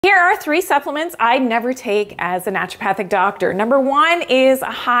Here are 3 supplements I never take as a naturopathic doctor. Number 1 is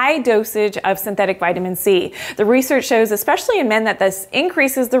a high dosage of synthetic vitamin C. The research shows, especially in men, that this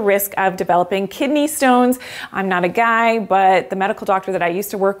increases the risk of developing kidney stones. I'm not a guy, but the medical doctor that I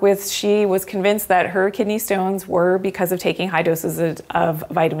used to work with, she was convinced that her kidney stones were because of taking high doses of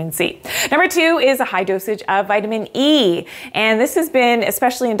vitamin C. Number 2 is a high dosage of vitamin E. And this has been,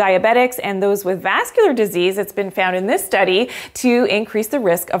 especially in diabetics and those with vascular disease, it's been found in this study to increase the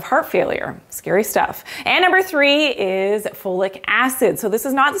risk of heart failure. Scary stuff. And number 3 is folic acid. So this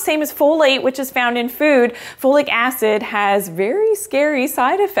is not the same as folate, which is found in food. Folic acid has very scary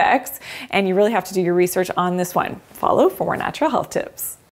side effects, and you really have to do your research on this one. Follow for more natural health tips.